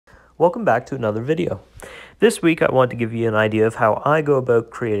welcome back to another video. This week I want to give you an idea of how I go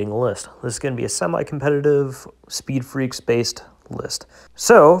about creating a list. This is going to be a semi-competitive, Speed Freaks based list.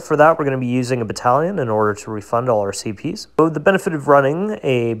 So for that we're going to be using a battalion in order to refund all our CPs. So the benefit of running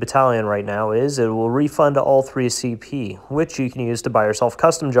a battalion right now is it will refund all 3 CP, which you can use to buy yourself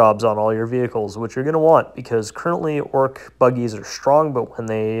custom jobs on all your vehicles, which you're going to want because currently orc buggies are strong, but when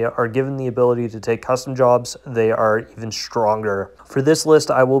they are given the ability to take custom jobs, they are even stronger. For this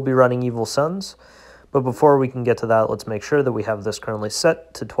list I will be running Evil Sons. But before we can get to that, let's make sure that we have this currently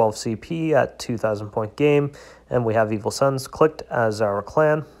set to 12 CP at 2,000 point game, and we have Evil Sons clicked as our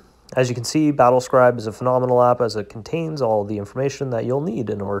clan. As you can see, BattleScribe is a phenomenal app as it contains all the information that you'll need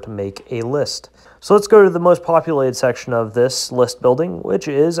in order to make a list. So let's go to the most populated section of this list building, which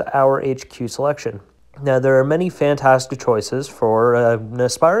is our HQ selection. Now, there are many fantastic choices for an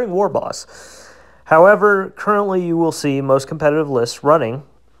aspiring war boss. However, currently you will see most competitive lists running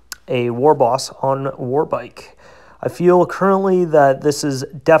a war boss on Warbike. I feel currently that this is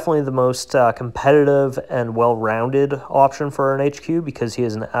definitely the most competitive and well-rounded option for an HQ because he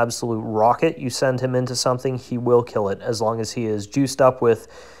is an absolute rocket. You send him into something, he will kill it as long as he is juiced up with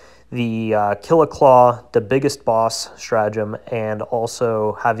the Kill a Claw, the biggest boss stratagem, and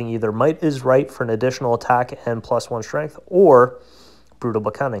also having either Might is Right for an additional attack and +1 strength, or Brutal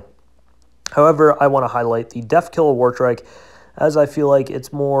but Cunning. However, I want to highlight the Deffkilla Wartrike, as I feel like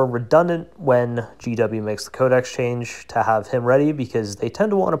it's more redundant when GW makes the codex change to have him ready because they tend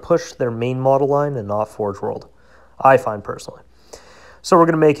to want to push their main model line and not Forge World, I find personally. So we're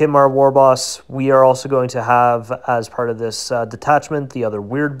going to make him our war boss. We are also going to have, as part of this detachment, the other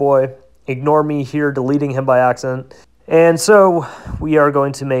weird boy. Ignore me here deleting him by accident. And so we are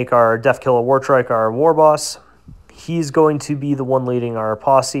going to make our Deffkilla Wartrike our war boss. He's going to be the one leading our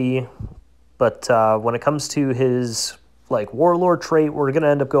posse, but when it comes to his warlord trait, we're going to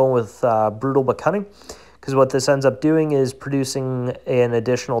end up going with brutal but cunning, because what this ends up doing is producing an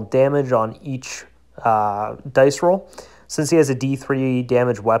additional damage on each dice roll. Since he has a D3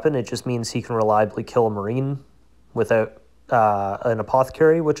 damage weapon, it just means he can reliably kill a marine without an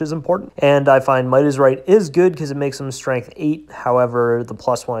apothecary, which is important. And I find Might is Right is good because it makes him strength 8. However, the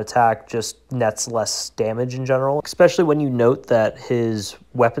 +1 attack just nets less damage in general, especially when you note that his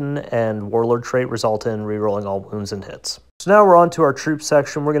weapon and warlord trait result in rerolling all wounds and hits. So now we're on to our troop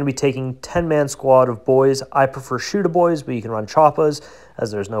section. We're going to be taking 10-man squad of boys. I prefer shooter boys, but you can run choppas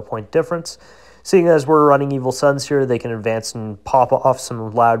as there's no point difference. Seeing as we're running Evil Sons here, they can advance and pop off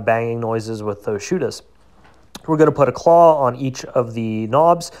some loud banging noises with those shooters. We're going to put a claw on each of the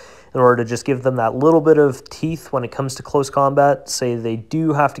knobs in order to just give them that little bit of teeth when it comes to close combat. Say they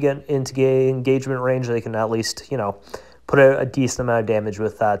do have to get into engagement range, they can at least, put out a decent amount of damage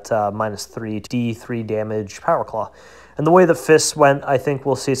with that -3 D3 damage power claw. And the way the fists went, I think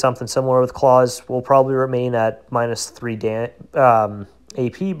we'll see something similar with claws. We'll probably remain at -3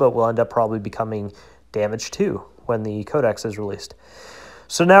 AP, but we'll end up probably becoming damage 2 when the codex is released.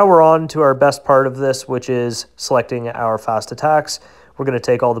 So now we're on to our best part of this, which is selecting our fast attacks. We're going to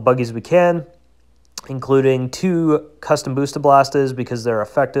take all the buggies we can, including 2 custom boosted blasters because they're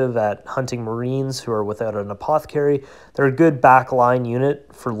effective at hunting marines who are without an apothecary. They're a good backline unit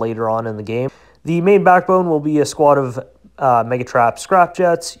for later on in the game. The main backbone will be a squad of Megatrap scrap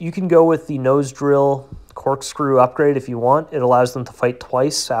jets. You can go with the nose drill corkscrew upgrade if you want. It allows them to fight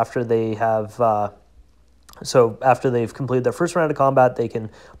twice after they have... So after they've completed their first round of combat, they can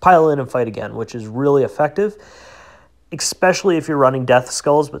pile in and fight again, which is really effective, especially if you're running Death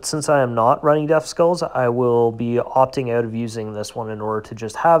Skulls. But since I am not running Death Skulls, I will be opting out of using this one in order to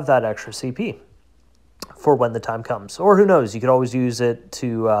just have that extra CP for when the time comes. Or who knows, you could always use it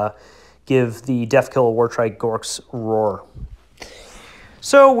to give the Deffkilla Wartrike Gorks roar.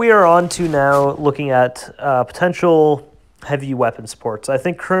 So we are on to now looking at potential heavy weapon supports. I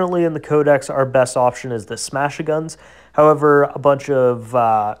think currently in the codex our best option is the smash-a-guns. However, a bunch of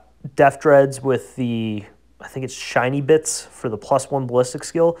Def Dreads with the, I think it's shiny bits for the +1 ballistic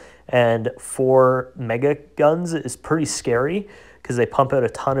skill and 4 mega guns is pretty scary because they pump out a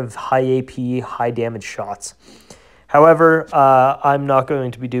ton of high AP, high damage shots. However, I'm not going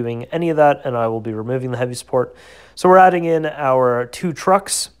to be doing any of that, and I will be removing the heavy support. So we're adding in our 2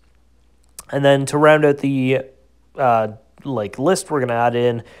 trucks, and then to round out the list, we're going to add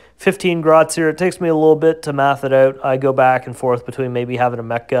in 15 grots here. It takes me a little bit to math it out. I go back and forth between maybe having a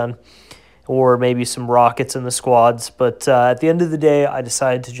mech gun or maybe some rockets in the squads, but at the end of the day I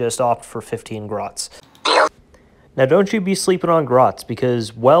decided to just opt for 15 grots. Now, don't you be sleeping on grots,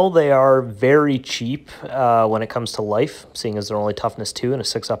 because while they are very cheap when it comes to life, seeing as they're only toughness 2 and a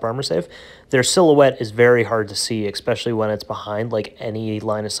 6-up armor save, their silhouette is very hard to see, especially when it's behind like any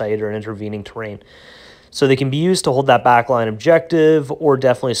line of sight or intervening terrain. So they can be used to hold that backline objective, or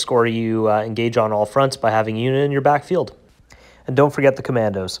definitely score you engage on all fronts by having a unit in your backfield. And don't forget the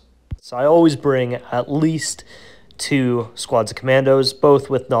commandos. So I always bring at least 2 squads of commandos, both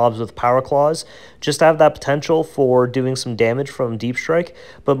with knobs with power claws, just to have that potential for doing some damage from deep strike,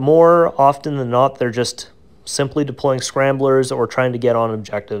 but more often than not, they're just simply deploying scramblers or trying to get on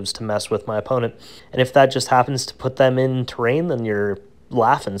objectives to mess with my opponent. And if that just happens to put them in terrain, then you're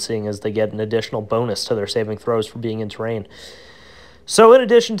laughing, seeing as they get an additional bonus to their saving throws for being in terrain. So in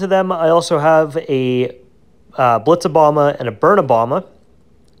addition to them, I also have a Blitzabomber and a Burnabomber.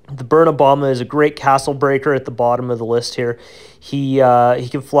 The Burnabomber is a great castle breaker at the bottom of the list here. He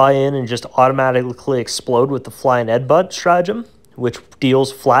can fly in and just automatically explode with the Fly and Headbutt stratagem, which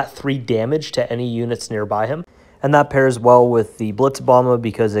deals flat 3 damage to any units nearby him. And that pairs well with the Blitzabomber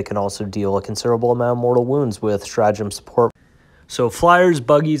because it can also deal a considerable amount of mortal wounds with stratagem support. So flyers,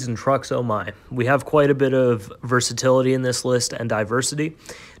 buggies, and trucks, oh my. We have quite a bit of versatility in this list and diversity.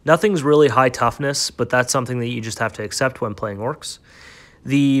 Nothing's really high toughness, but that's something that you just have to accept when playing orcs.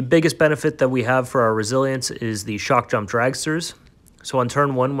 The biggest benefit that we have for our resilience is the shock jump dragsters. So on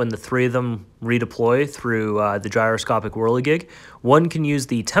turn 1, when the 3 of them redeploy through the gyroscopic whirligig, one can use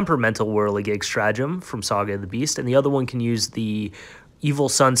the temperamental whirligig stratagem from Saga of the Beast, and the other one can use the Evil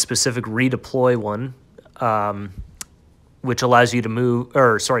Sun specific redeploy one, which allows you to move,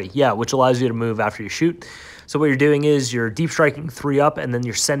 which allows you to move after you shoot. So what you're doing is you're deep striking 3 up, and then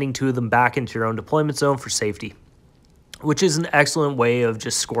you're sending 2 of them back into your own deployment zone for safety, which is an excellent way of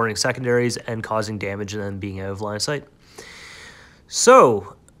just scoring secondaries and causing damage and then being out of line of sight.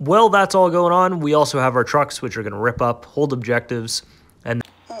 So, well, that's all going on. We also have our trucks, which are going to rip up, hold objectives, and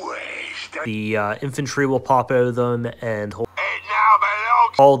the infantry will pop out of them and hold.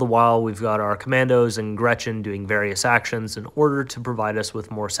 All the while, we've got our commandos and Gretchen doing various actions in order to provide us with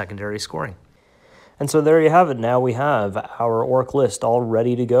more secondary scoring. And so there you have it. Now we have our orc list all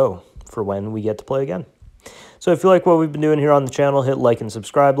ready to go for when we get to play again. So if you like what we've been doing here on the channel, hit like and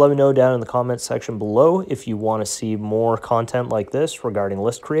subscribe. Let me know down in the comments section below if you want to see more content like this regarding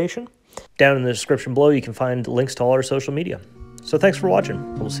list creation. Down in the description below, you can find links to all our social media. So thanks for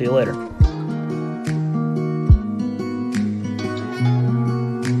watching. We'll see you later.